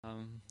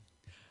Um,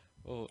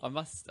 well, I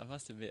must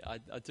admit,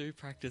 I do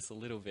practice a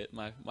little bit.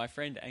 My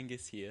friend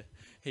Angus here,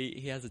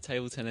 he has a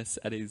table tennis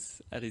at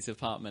his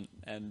apartment,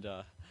 and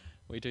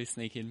we do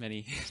sneak in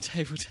many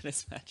table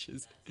tennis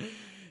matches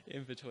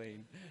in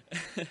between.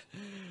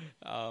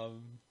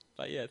 um,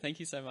 but yeah, thank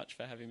you so much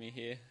for having me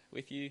here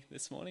with you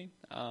this morning.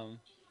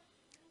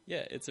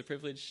 Yeah, it's a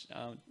privilege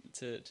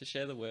to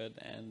share the word,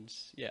 and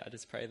yeah, I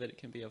just pray that it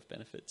can be of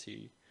benefit to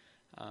you.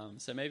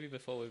 So maybe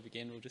before we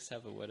begin, we'll just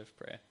have a word of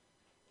prayer.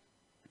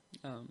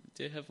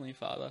 Dear Heavenly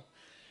Father,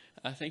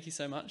 thank you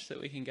so much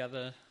that we can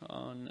gather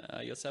on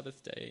your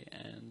Sabbath day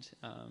and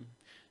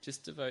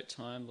just devote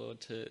time, Lord,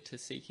 to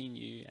seeking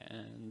you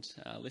and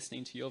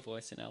listening to your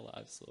voice in our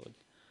lives, Lord.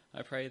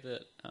 I pray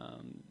that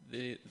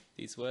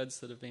these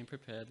words that have been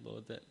prepared,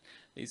 Lord, that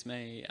these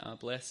may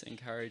bless,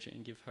 encourage,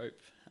 and give hope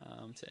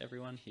to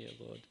everyone here,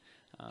 Lord,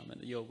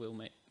 and that your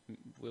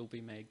will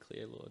be made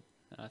clear, Lord.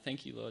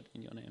 Thank you, Lord,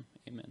 in your name.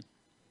 Amen.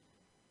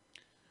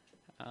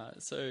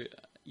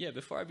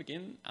 Before I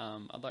begin,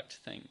 I'd like to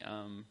thank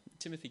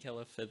Timothy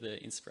Keller for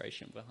the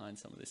inspiration behind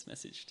some of this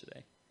message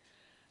today.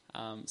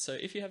 So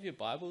if you have your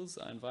Bibles,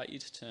 I invite you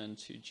to turn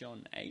to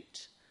John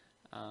 8.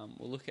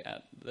 We'll look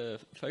at the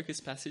focus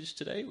passage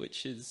today,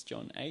 which is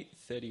John 8,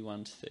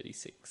 31 to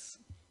 36.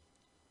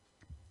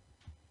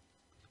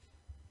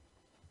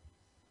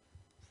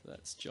 So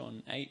that's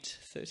John 8,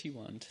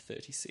 31 to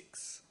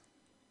 36.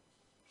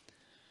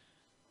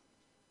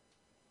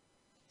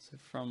 So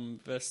from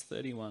verse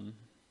 31...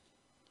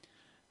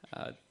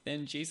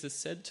 Then Jesus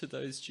said to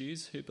those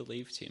Jews who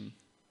believed him,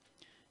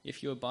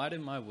 "If you abide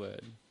in my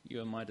word,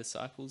 you are my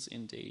disciples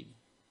indeed.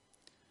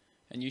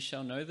 And you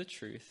shall know the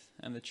truth,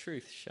 and the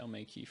truth shall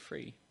make you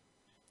free."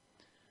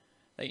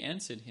 They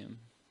answered him,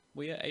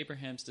 "We are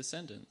Abraham's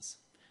descendants,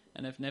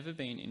 and have never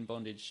been in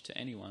bondage to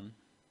anyone.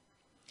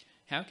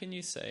 How can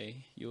you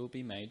say you will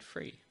be made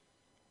free?"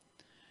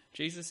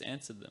 Jesus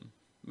answered them,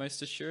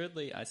 "Most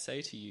assuredly I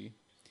say to you,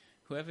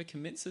 whoever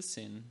commits a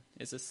sin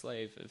is a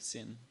slave of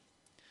sin.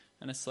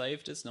 And a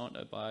slave does not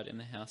abide in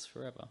the house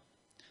forever,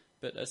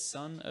 but a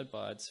son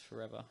abides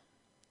forever.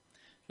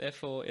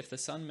 Therefore, if the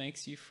Son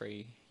makes you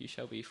free, you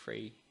shall be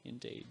free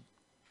indeed."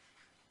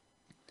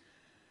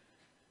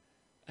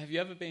 Have you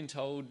ever been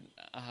told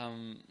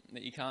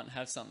that you can't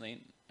have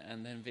something,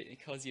 and then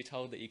because you're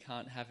told that you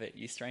can't have it,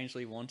 you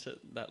strangely want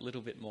it that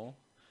little bit more?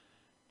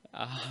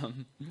 I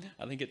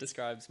think it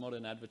describes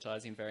modern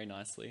advertising very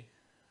nicely.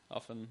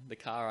 Often the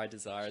car I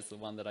desire is the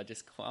one that I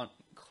just can't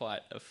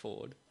quite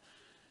afford.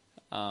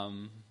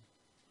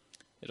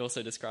 It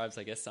also describes,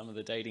 I guess, some of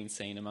the dating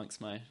scene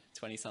amongst my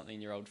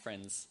 20-something-year-old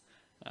friends.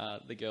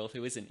 The girl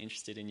who isn't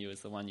interested in you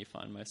is the one you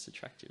find most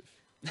attractive.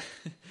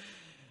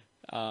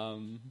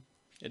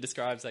 It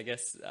describes, I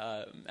guess,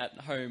 at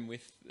home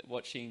with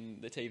watching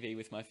the TV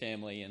with my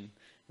family, and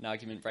an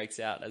argument breaks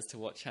out as to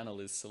what channel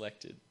is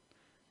selected.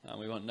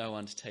 We want no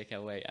one to take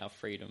away our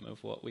freedom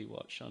of what we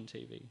watch on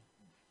TV.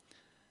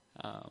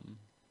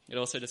 It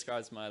also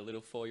describes my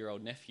little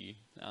 4-year-old nephew.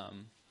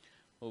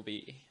 We'll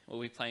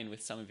be playing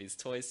with some of his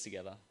toys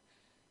together,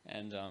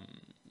 and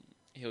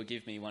he'll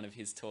give me one of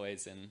his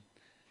toys, and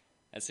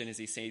as soon as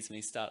he sees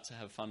me start to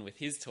have fun with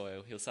his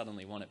toy, he'll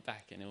suddenly want it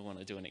back and he'll want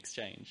to do an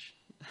exchange.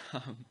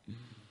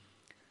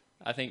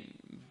 I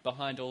think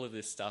behind all of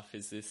this stuff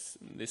is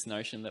this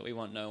notion that we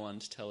want no one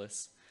to tell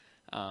us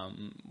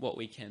what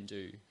we can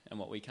do and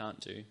what we can't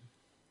do.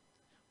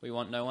 We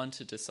want no one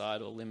to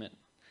decide or limit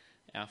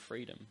our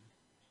freedom.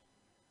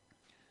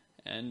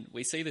 And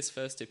we see this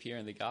first appear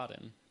in the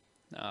garden,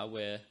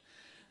 where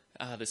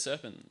the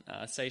serpent,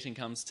 Satan,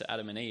 comes to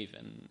Adam and Eve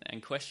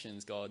and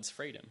questions God's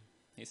freedom.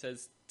 He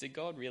says, "Did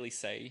God really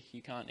say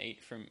you can't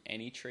eat from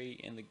any tree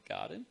in the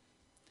garden?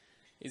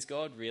 Is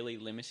God really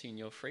limiting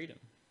your freedom?"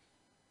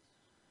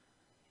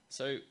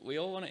 So we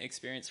all want to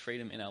experience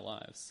freedom in our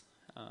lives.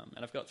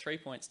 And I've got 3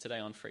 points today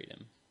on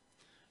freedom.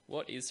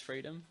 What is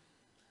freedom?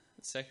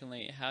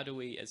 Secondly, how do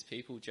we as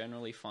people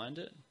generally find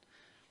it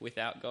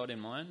without God in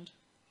mind?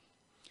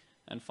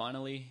 And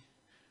finally,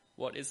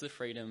 what is the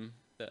freedom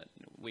that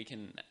we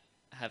can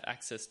have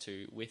access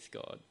to with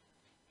God?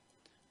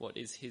 What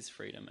is his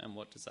freedom, and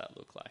what does that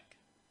look like?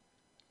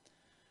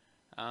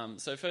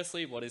 So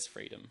firstly, what is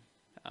freedom?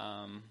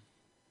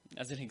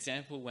 As an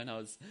example, when I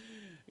was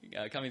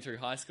coming through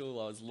high school,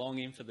 I was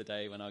longing for the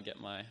day when I'd get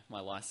my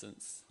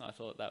license. I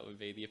thought that would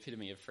be the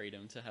epitome of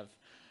freedom, to have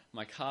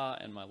my car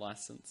and my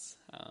license.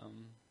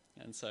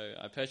 And so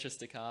I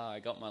purchased a car, I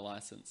got my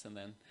license, and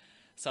then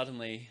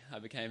suddenly I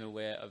became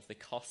aware of the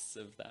costs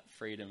of that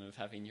freedom of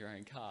having your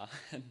own car.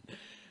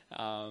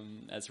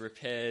 As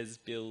repairs,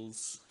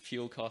 bills,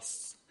 fuel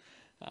costs,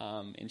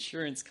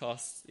 insurance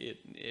costs,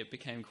 it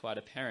became quite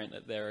apparent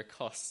that there are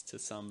costs to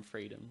some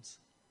freedoms.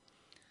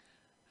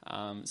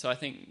 So I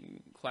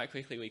think quite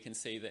quickly we can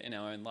see that in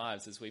our own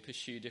lives, as we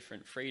pursue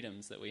different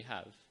freedoms that we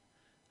have,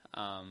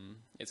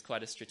 it's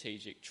quite a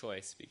strategic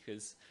choice,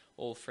 because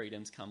all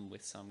freedoms come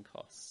with some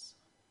costs.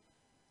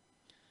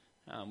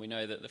 We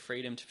know that the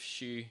freedom to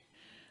pursue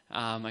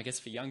I guess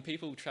for young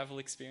people, travel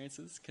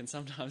experiences can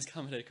sometimes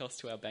come at a cost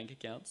to our bank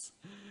accounts,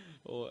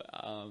 or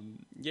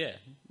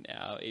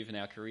even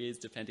our careers,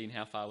 depending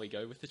how far we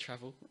go with the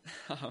travel.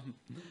 um,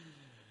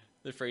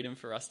 the freedom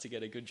for us to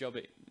get a good job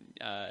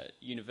at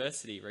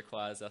university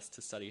requires us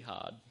to study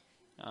hard,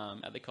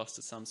 at the cost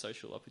of some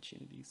social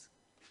opportunities.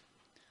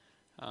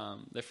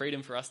 The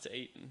freedom for us to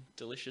eat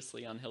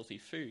deliciously unhealthy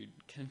food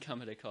can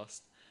come at a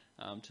cost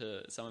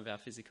to some of our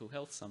physical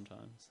health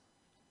sometimes.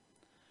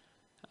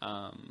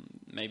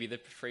 Maybe the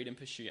freedom to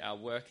pursue our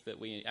work that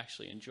we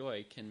actually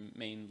enjoy can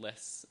mean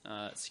less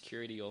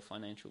security or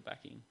financial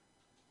backing.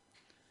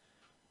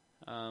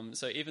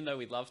 So even though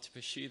we love to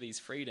pursue these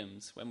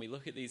freedoms, when we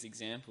look at these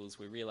examples,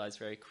 we realize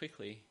very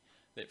quickly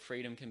that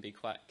freedom can be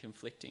quite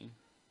conflicting.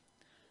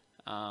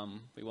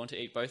 We want to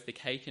eat both the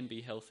cake and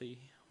be healthy.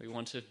 We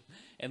want to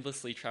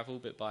endlessly travel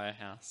but buy a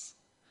house.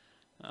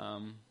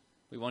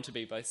 We want to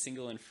be both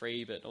single and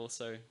free but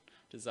also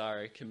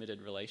desire a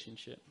committed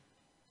relationship.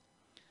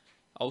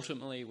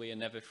 Ultimately, we are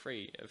never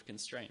free of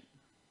constraint.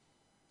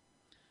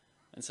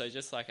 And so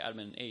just like Adam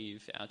and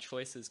Eve, our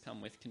choices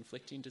come with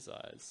conflicting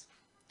desires.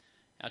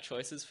 Our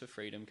choices for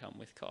freedom come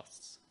with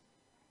costs.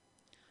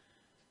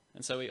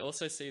 And so we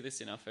also see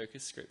this in our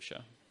focus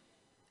scripture.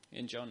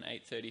 In John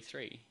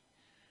 8:33,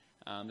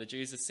 the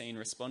Jews are seen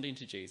responding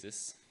to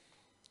Jesus,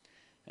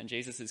 and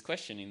Jesus is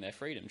questioning their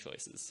freedom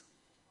choices.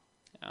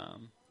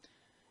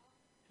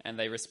 And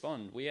they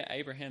respond, "We are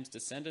Abraham's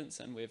descendants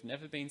and we've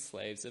never been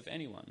slaves of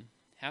anyone.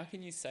 How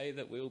can you say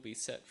that we'll be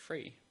set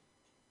free?"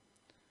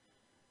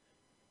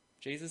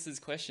 Jesus is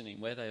questioning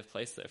where they have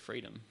placed their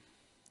freedom.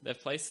 They've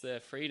placed their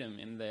freedom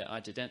in their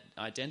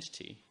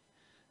identity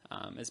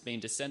as being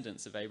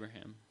descendants of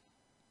Abraham.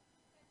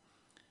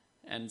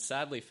 And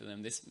sadly for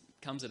them, this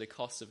comes at a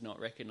cost of not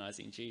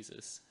recognizing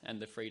Jesus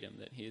and the freedom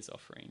that he is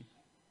offering.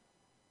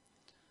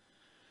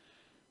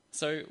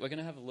 So we're going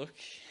to have a look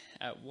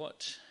at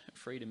what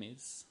freedom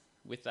is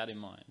with that in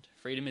mind.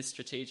 Freedom is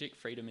strategic,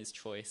 freedom is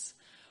choice.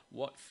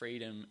 What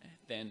freedom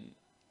then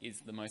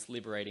is the most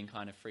liberating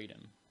kind of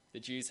freedom? The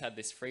Jews had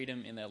this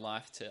freedom in their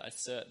life to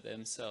assert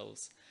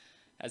themselves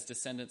as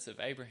descendants of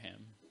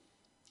Abraham,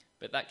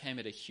 but that came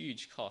at a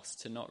huge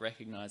cost to not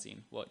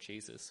recognizing what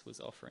Jesus was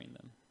offering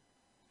them.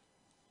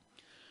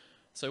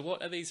 So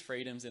what are these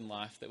freedoms in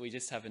life that we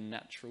just have a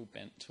natural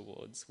bent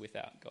towards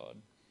without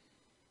God?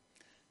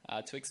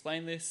 To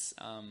explain this,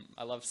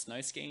 I love snow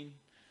skiing.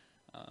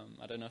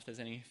 I don't know if there's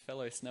any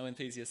fellow snow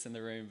enthusiasts in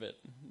the room, but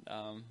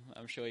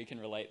I'm sure you can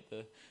relate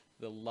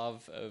the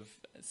love of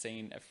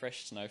seeing a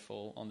fresh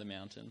snowfall on the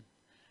mountain.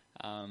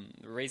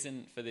 The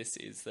reason for this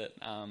is that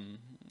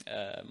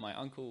my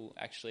uncle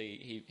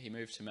actually, he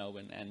moved to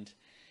Melbourne and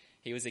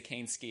he was a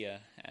keen skier,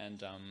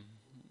 and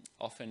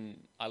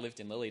often I lived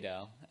in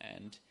Lilydale,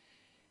 and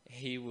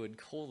he would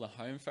call the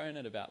home phone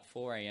at about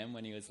 4 a.m.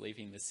 when he was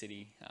leaving the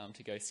city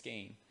to go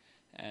skiing.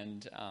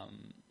 And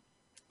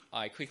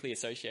I quickly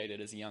associated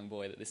as a young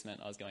boy that this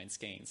meant I was going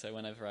skiing. So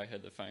whenever I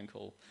heard the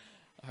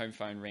home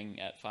phone ring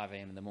at 5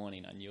 a.m. in the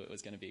morning, I knew it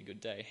was going to be a good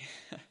day.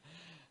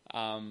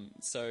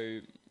 So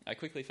I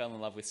quickly fell in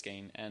love with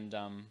skiing. And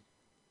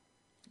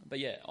but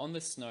yeah, on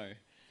the snow,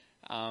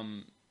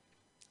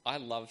 I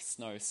love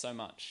snow so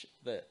much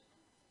that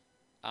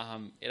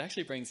it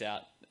actually brings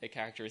out a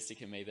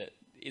characteristic in me that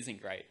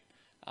isn't great.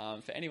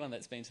 For anyone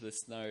that's been to the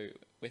snow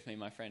with me,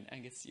 my friend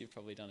Angus, you've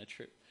probably done a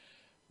trip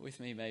with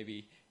me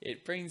maybe,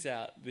 it brings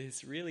out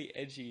this really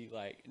edgy,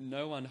 like,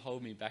 no one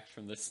hold me back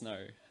from the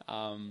snow,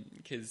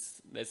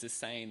 because there's this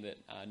saying that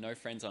no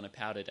friends on a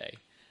powder day.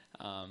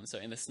 So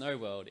in the snow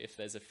world, if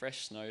there's a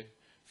fresh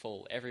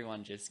snowfall,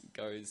 everyone just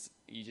goes,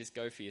 you just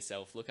go for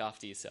yourself, look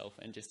after yourself,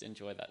 and just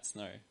enjoy that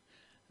snow.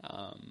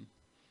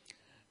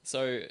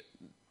 So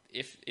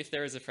if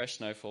there is a fresh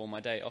snowfall,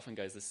 my day often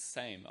goes the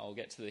same. I'll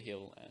get to the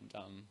hill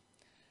and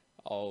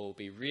I'll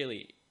be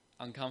really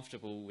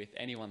uncomfortable with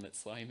anyone that's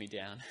slowing me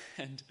down,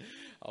 and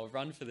I'll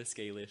run for the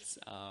ski lifts.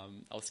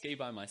 I'll ski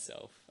by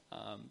myself,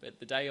 but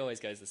the day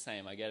always goes the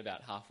same. I get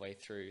about halfway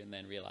through and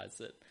then realise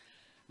that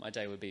my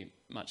day would be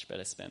much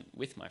better spent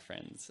with my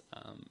friends,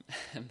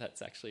 and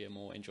that's actually a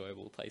more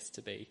enjoyable place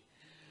to be.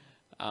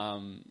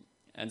 And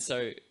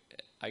so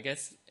I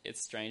guess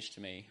it's strange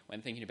to me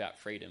when thinking about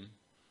freedom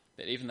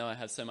that even though I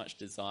have so much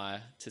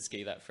desire to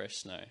ski that fresh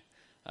snow,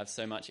 I have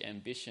so much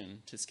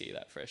ambition to ski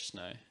that fresh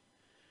snow,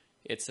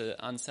 it's an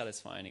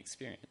unsatisfying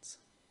experience.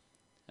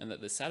 And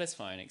that the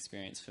satisfying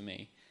experience for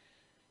me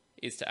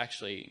is to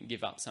actually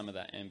give up some of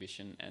that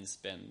ambition and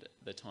spend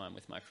the time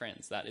with my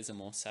friends. That is a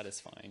more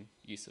satisfying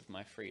use of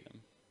my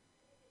freedom.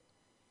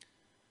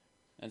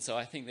 And so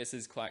I think this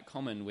is quite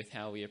common with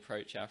how we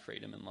approach our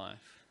freedom in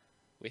life.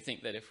 We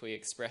think that if we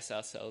express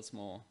ourselves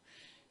more,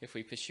 if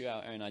we pursue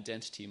our own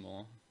identity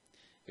more,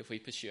 if we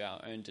pursue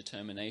our own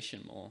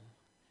determination more,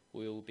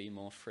 we will be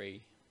more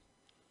free.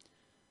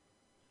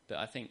 But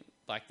I think,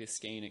 like this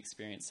skiing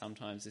experience,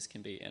 sometimes this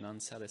can be an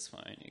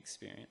unsatisfying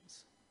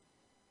experience.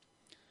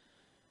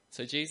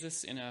 So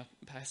Jesus, in our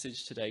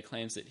passage today,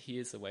 claims that he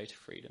is the way to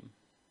freedom.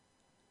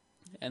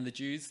 And the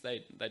Jews,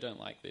 they don't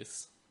like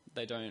this.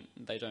 They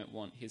don't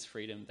want his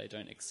freedom. They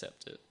don't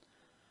accept it.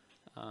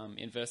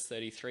 In verse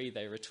 33,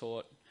 they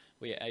retort,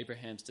 "We are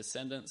Abraham's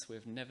descendants.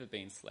 We've never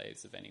been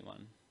slaves of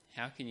anyone.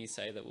 How can you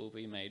say that we'll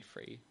be made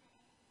free?"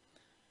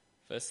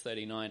 Verse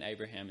 39,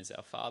 "Abraham is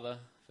our father."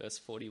 Verse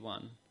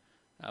 41,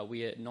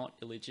 "We are not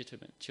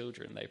illegitimate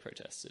children," they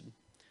protested.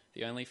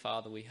 "The only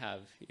father we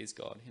have is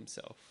God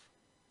himself."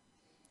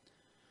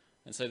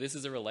 And so this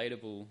is a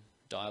relatable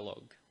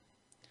dialogue.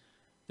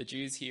 The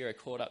Jews here are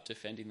caught up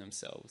defending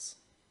themselves.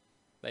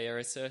 They are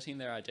asserting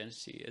their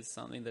identity as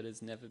something that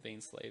has never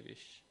been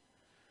slavish.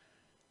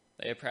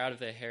 They are proud of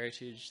their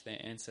heritage,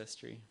 their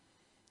ancestry.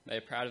 They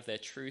are proud of their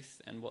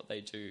truth and what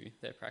they do,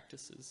 their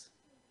practices.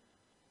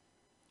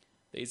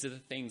 These are the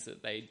things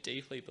that they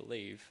deeply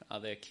believe are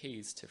their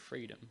keys to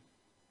freedom,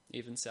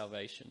 even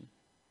salvation.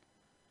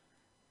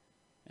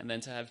 And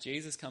then to have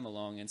Jesus come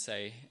along and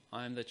say,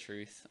 "I am the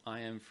truth, I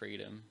am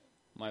freedom,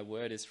 my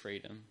word is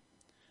freedom,"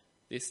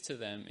 this to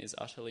them is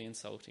utterly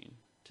insulting,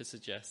 to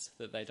suggest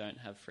that they don't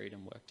have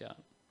freedom worked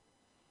out.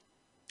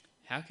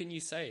 How can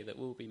you say that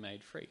we'll be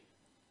made free?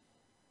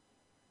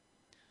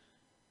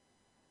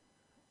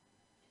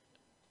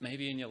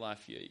 Maybe in your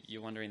life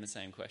you're wondering the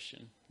same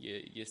question.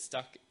 You're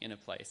stuck in a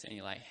place and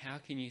you're like, how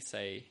can you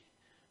say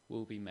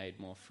we'll be made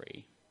more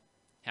free?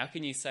 How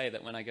can you say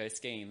that when I go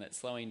skiing that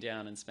slowing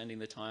down and spending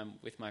the time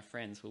with my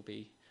friends will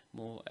be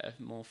a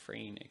more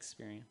freeing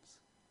experience?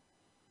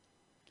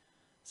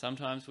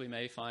 Sometimes we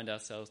may find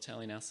ourselves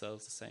telling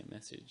ourselves the same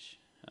message,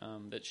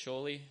 that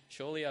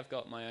surely I've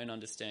got my own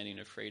understanding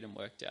of freedom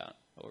worked out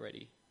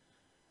already.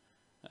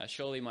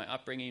 Surely my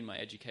upbringing, my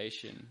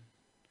education,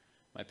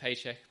 my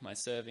paycheck, my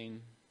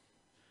serving,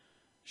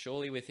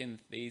 surely within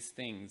these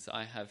things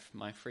I have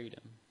my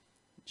freedom.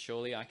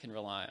 Surely I can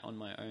rely on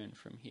my own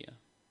from here.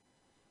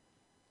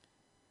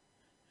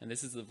 And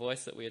this is the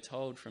voice that we are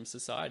told from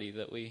society,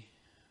 that we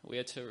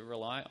are to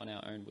rely on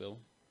our own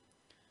will.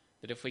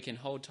 That if we can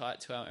hold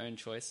tight to our own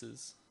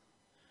choices,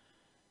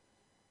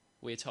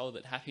 we are told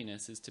that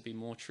happiness is to be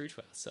more true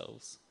to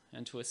ourselves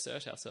and to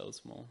assert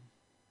ourselves more.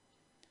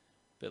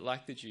 But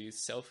like the Jews,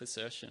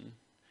 self-assertion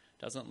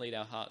doesn't lead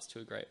our hearts to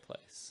a great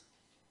place.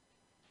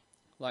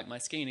 Like my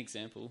skiing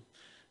example,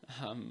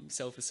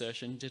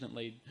 self-assertion didn't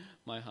lead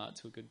my heart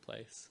to a good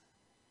place.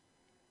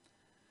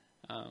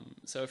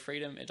 So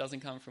freedom, it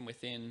doesn't come from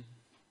within.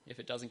 If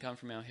it doesn't come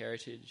from our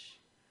heritage,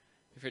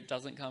 if it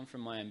doesn't come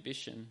from my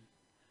ambition,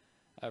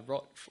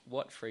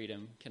 what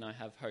freedom can I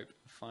have hope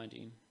of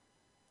finding?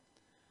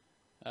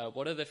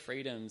 What are the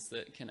freedoms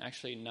that can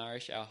actually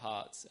nourish our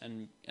hearts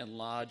and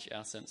enlarge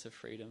our sense of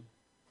freedom?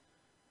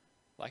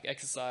 Like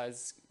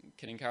exercise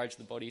can encourage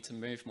the body to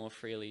move more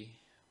freely.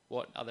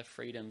 What are the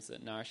freedoms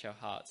that nourish our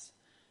hearts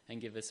and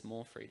give us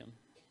more freedom?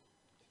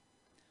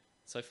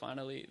 So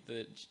finally,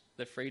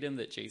 the freedom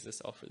that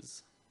Jesus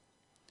offers.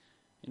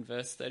 In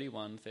verse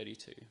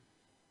 31-32,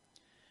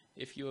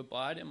 "If you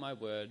abide in my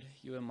word,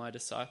 you are my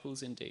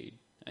disciples indeed,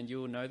 and you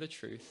will know the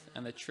truth,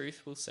 and the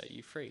truth will set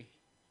you free.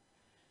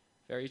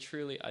 Very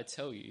truly I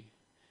tell you,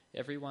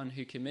 everyone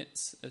who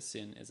commits a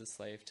sin is a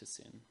slave to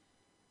sin."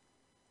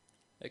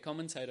 A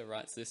commentator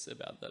writes this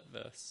about that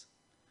verse.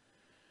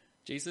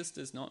 Jesus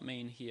does not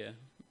mean here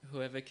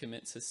whoever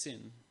commits a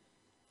sin,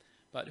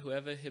 but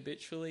whoever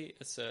habitually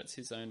asserts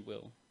his own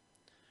will,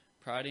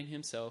 priding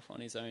himself on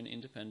his own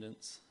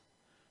independence,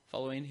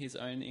 following his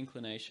own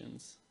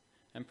inclinations,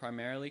 and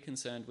primarily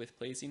concerned with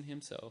pleasing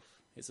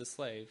himself, is a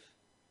slave.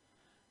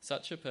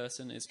 Such a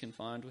person is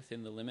confined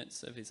within the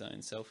limits of his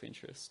own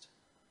self-interest.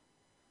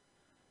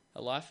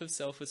 A life of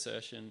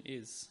self-assertion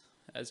is,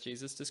 as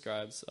Jesus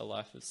describes, a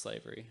life of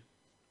slavery.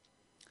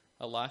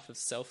 A life of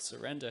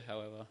self-surrender,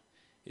 however,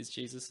 is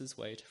Jesus'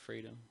 way to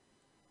freedom.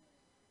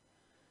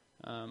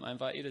 I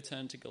invite you to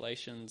turn to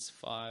Galatians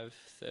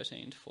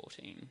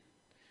 5:13-14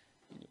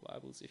 in your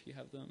Bibles if you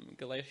have them.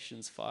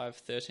 Galatians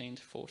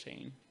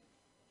 5:13-14.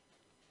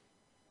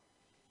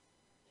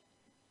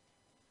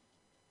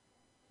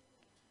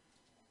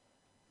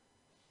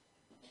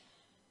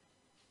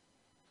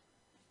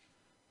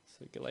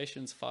 So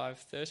Galatians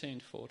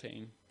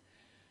 5:13-14.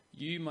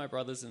 "You, my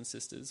brothers and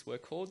sisters, were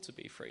called to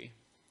be free,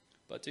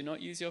 but do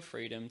not use your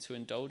freedom to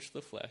indulge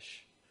the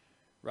flesh.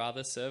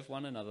 Rather serve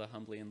one another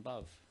humbly in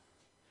love.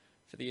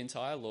 For the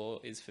entire law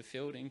is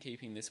fulfilled in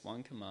keeping this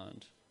one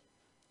command: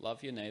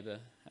 love your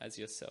neighbor as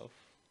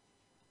yourself."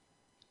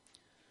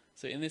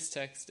 So in this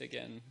text,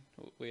 again,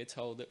 we are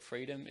told that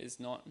freedom is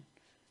not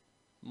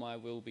my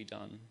will be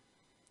done.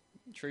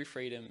 True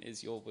freedom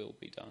is your will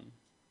be done.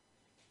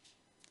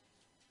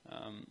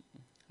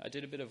 I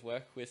did a bit of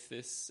work with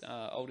this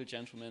older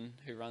gentleman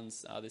who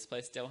runs this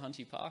place,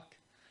 Delhunty Park,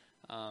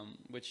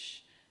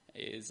 which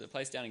is a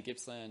place down in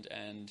Gippsland,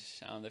 and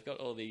they've got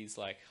all these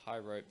like high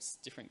ropes,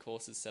 different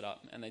courses set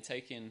up, and they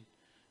take in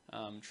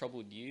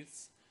troubled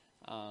youths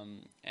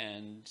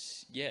and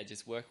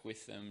just work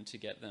with them to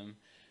get them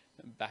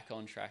back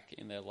on track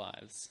in their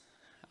lives.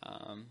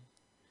 And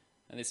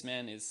this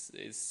man is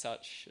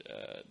such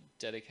a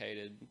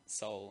dedicated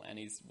soul, and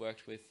he's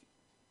worked with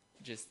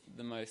just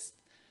the most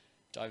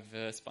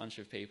diverse bunch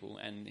of people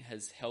and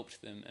has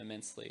helped them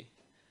immensely.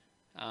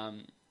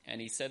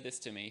 And he said this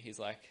to me. He's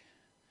like,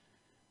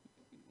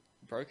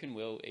 broken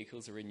will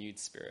equals a renewed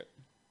spirit.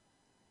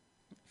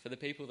 For the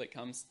people that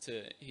comes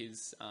to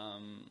his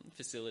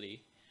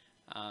facility,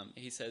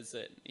 he says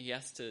that he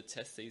has to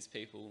test these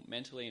people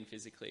mentally and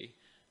physically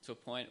to a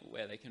point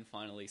where they can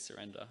finally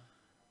surrender.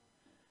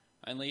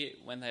 Only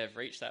when they have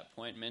reached that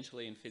point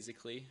mentally and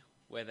physically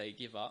where they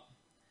give up,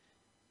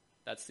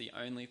 that's the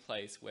only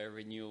place where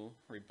renewal,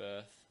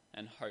 rebirth,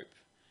 and hope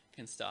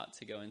can start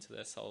to go into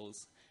their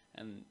souls.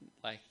 And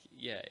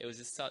it was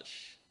just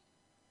such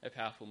a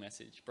powerful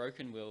message.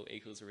 Broken will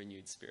equals a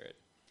renewed spirit.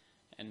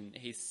 And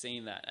he's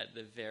seen that at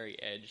the very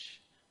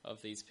edge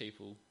of these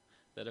people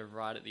that are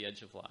right at the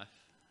edge of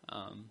life.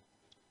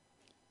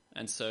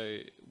 And so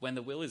when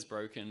the will is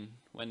broken,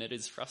 when it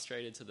is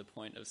frustrated to the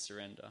point of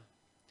surrender,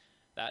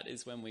 that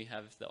is when we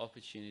have the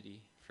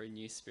opportunity for a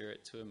new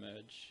spirit to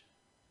emerge.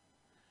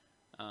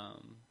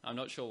 I'm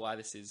not sure why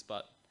this is,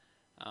 but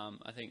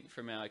I think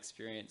from our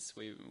experience,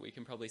 we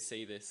can probably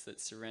see this, that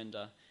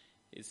surrender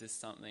is just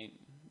something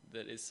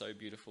that is so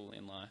beautiful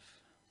in life.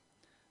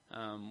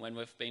 When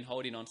we've been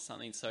holding on to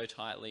something so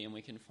tightly and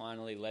we can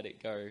finally let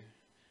it go,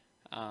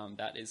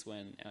 that is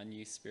when our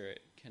new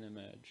spirit can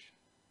emerge.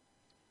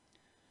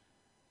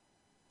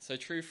 So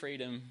true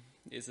freedom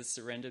is a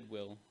surrendered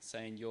will,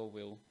 saying, your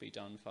will be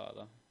done,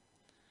 Father.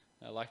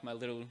 Like my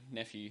little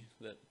nephew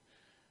that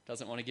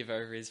doesn't want to give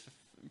over his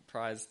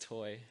prized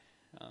toy.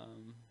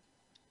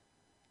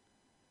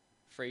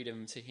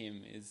 Freedom to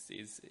him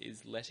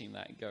is letting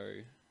that go.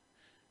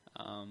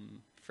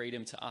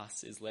 Freedom to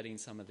us is letting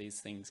some of these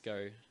things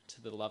go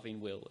to the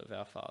loving will of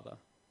our Father.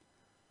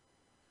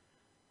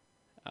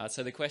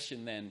 So the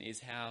question then is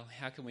how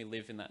can we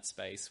live in that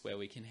space where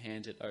we can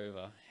hand it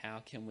over?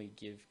 How can we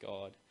give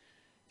God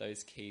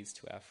those keys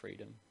to our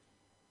freedom?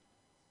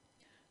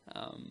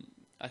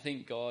 I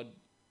think God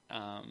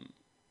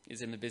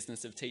is in the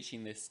business of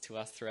teaching this to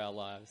us through our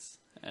lives,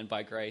 and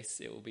by grace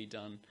it will be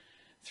done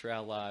through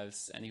our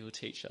lives, and he will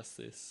teach us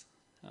this.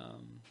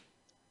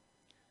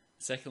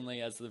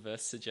 Secondly, as the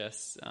verse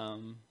suggests,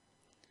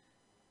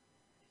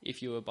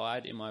 if you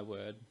abide in my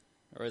word,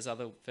 or as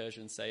other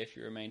versions say, if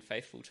you remain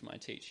faithful to my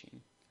teaching.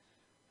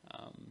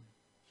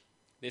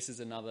 This is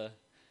another,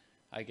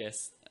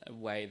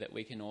 way that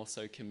we can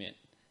also commit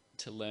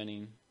to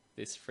learning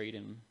this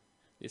freedom,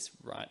 this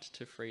right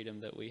to freedom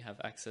that we have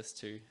access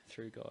to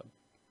through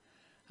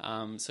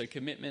God. So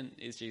commitment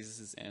is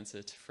Jesus'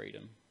 answer to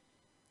freedom.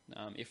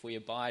 If we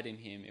abide in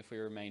him, if we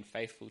remain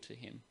faithful to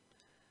him.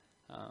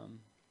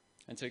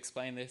 And to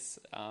explain this,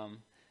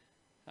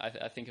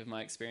 I think of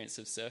my experience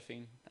of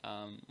surfing.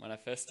 When I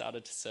first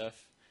started to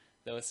surf,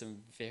 there were some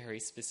very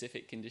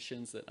specific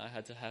conditions that I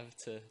had to have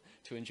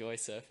to enjoy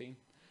surfing.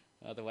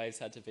 The waves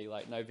had to be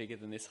no bigger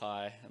than this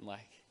high, and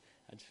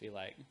had to be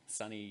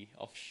sunny,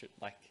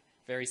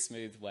 very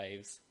smooth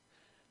waves.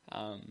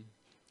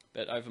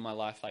 But over my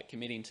life,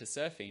 committing to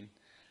surfing,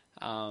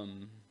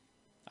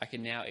 I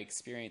can now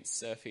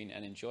experience surfing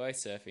and enjoy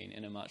surfing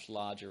in a much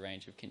larger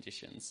range of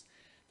conditions.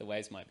 The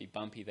waves might be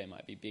bumpy, they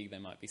might be big, they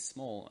might be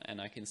small,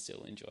 and I can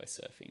still enjoy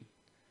surfing.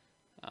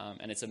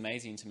 And it's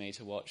amazing to me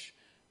to watch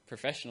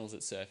professionals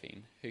at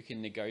surfing who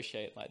can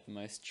negotiate the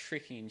most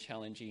tricky and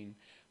challenging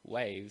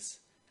waves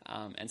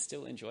and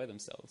still enjoy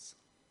themselves.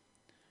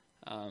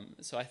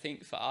 So I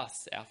think for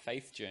us, our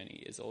faith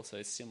journey is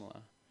also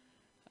similar.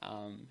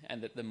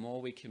 And that the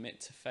more we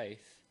commit to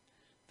faith,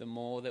 the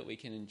more that we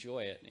can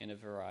enjoy it in a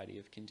variety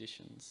of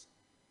conditions.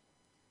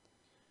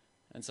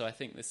 And so I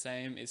think the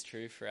same is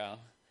true for our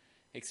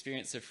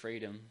experience of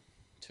freedom,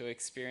 to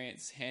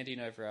experience handing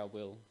over our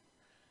will.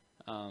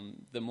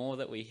 The more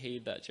that we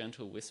heed that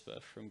gentle whisper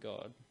from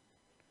God,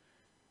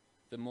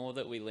 the more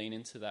that we lean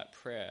into that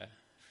prayer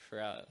for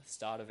our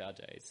start of our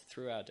days,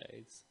 through our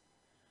days,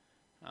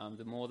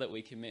 the more that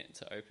we commit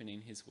to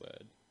opening his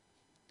word,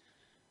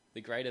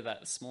 the greater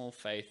that small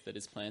faith that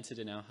is planted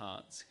in our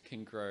hearts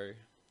can grow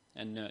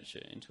and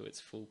nurture into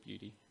its full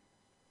beauty.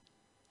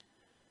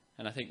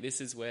 And I think this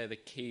is where the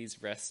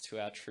keys rest to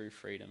our true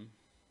freedom.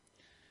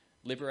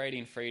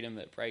 Liberating freedom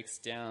that breaks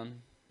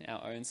down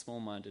our own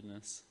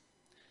small-mindedness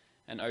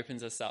and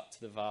opens us up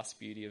to the vast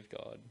beauty of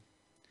God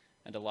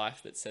and a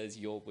life that says,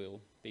 your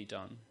will be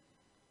done.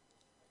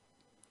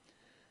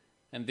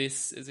 And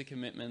this is a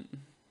commitment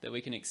that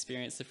we can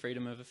experience the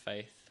freedom of a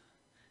faith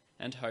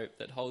and hope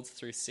that holds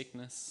through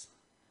sickness,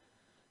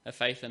 a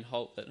faith and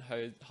hope that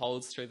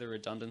holds through the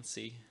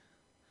redundancy,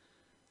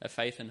 a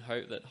faith and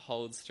hope that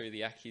holds through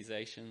the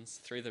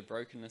accusations, through the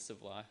brokenness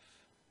of life,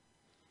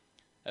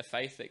 a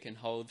faith that can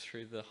hold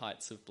through the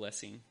heights of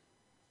blessing.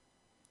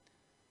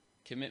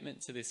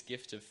 Commitment to this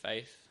gift of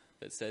faith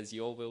that says,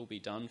 your will be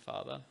done,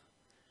 Father.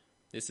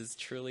 This is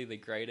truly the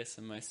greatest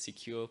and most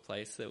secure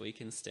place that we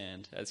can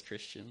stand as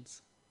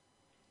Christians.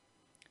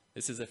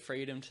 This is a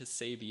freedom to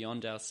see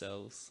beyond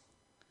ourselves,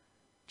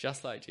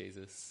 just like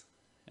Jesus,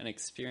 and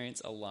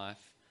experience a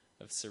life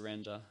of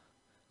surrender,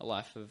 a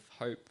life of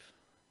hope,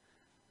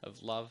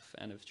 of love,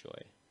 and of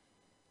joy.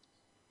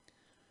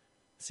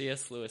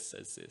 C.S. Lewis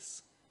says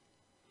this: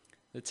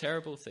 the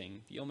terrible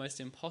thing, the almost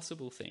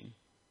impossible thing,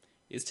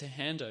 is to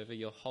hand over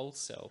your whole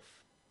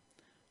self,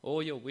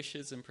 all your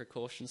wishes and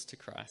precautions to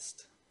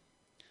Christ.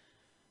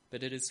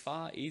 But it is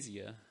far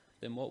easier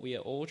than what we are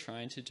all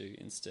trying to do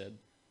instead.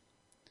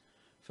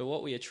 For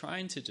what we are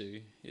trying to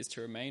do is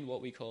to remain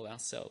what we call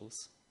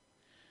ourselves,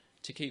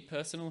 to keep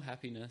personal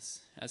happiness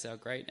as our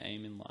great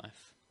aim in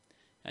life,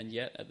 and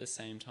yet at the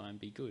same time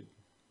be good.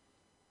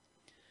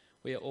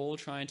 We are all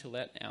trying to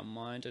let our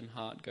mind and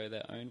heart go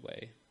their own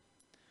way,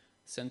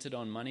 centered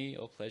on money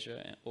or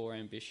pleasure or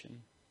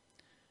ambition,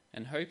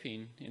 and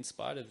hoping, in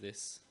spite of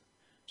this,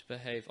 to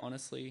behave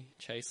honestly,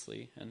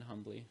 chastely, and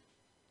humbly.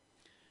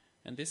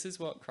 And this is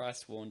what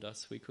Christ warned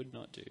us we could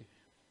not do.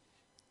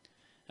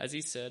 As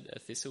he said, a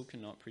thistle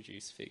cannot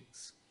produce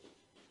figs.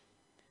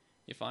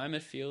 If I am a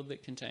field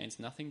that contains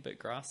nothing but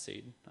grass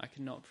seed, I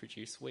cannot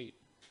produce wheat.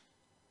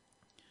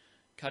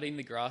 Cutting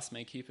the grass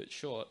may keep it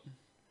short,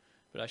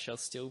 but I shall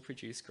still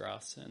produce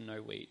grass and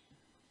no wheat.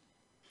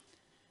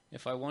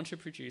 If I want to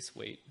produce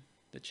wheat,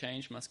 the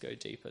change must go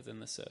deeper than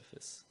the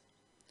surface.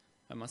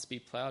 I must be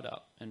ploughed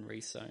up and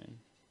re-sown.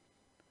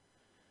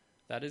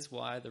 That is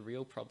why the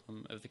real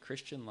problem of the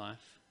Christian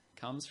life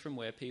comes from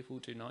where people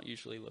do not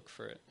usually look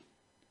for it.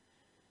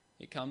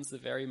 It comes the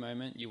very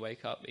moment you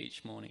wake up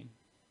each morning.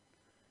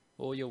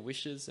 All your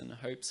wishes and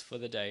hopes for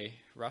the day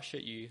rush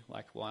at you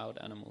like wild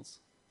animals.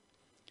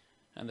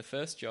 And the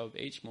first job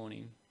each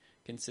morning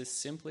consists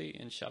simply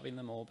in shoving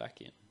them all back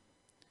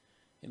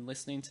in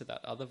listening to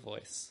that other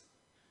voice,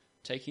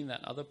 taking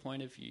that other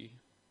point of view,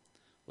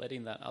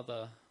 letting that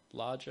other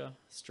larger,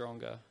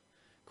 stronger,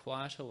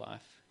 quieter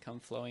life come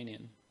flowing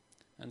in,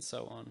 and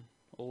so on,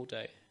 all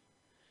day,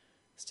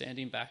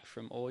 standing back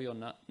from all your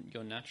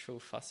natural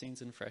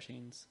fussings and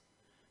frettings,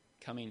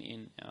 coming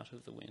in out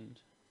of the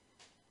wind.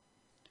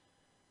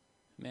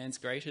 Man's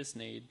greatest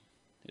need,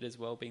 it has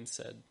well been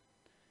said,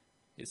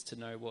 is to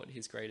know what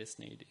his greatest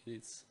need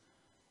is.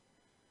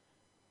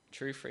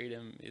 True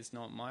freedom is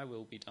not my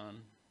will be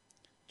done.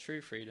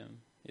 True freedom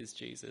is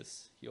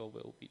Jesus, your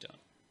will be done.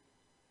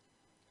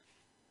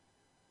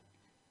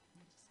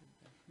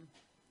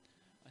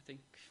 I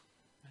think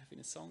we're having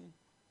a song.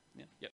 Yeah. Yep.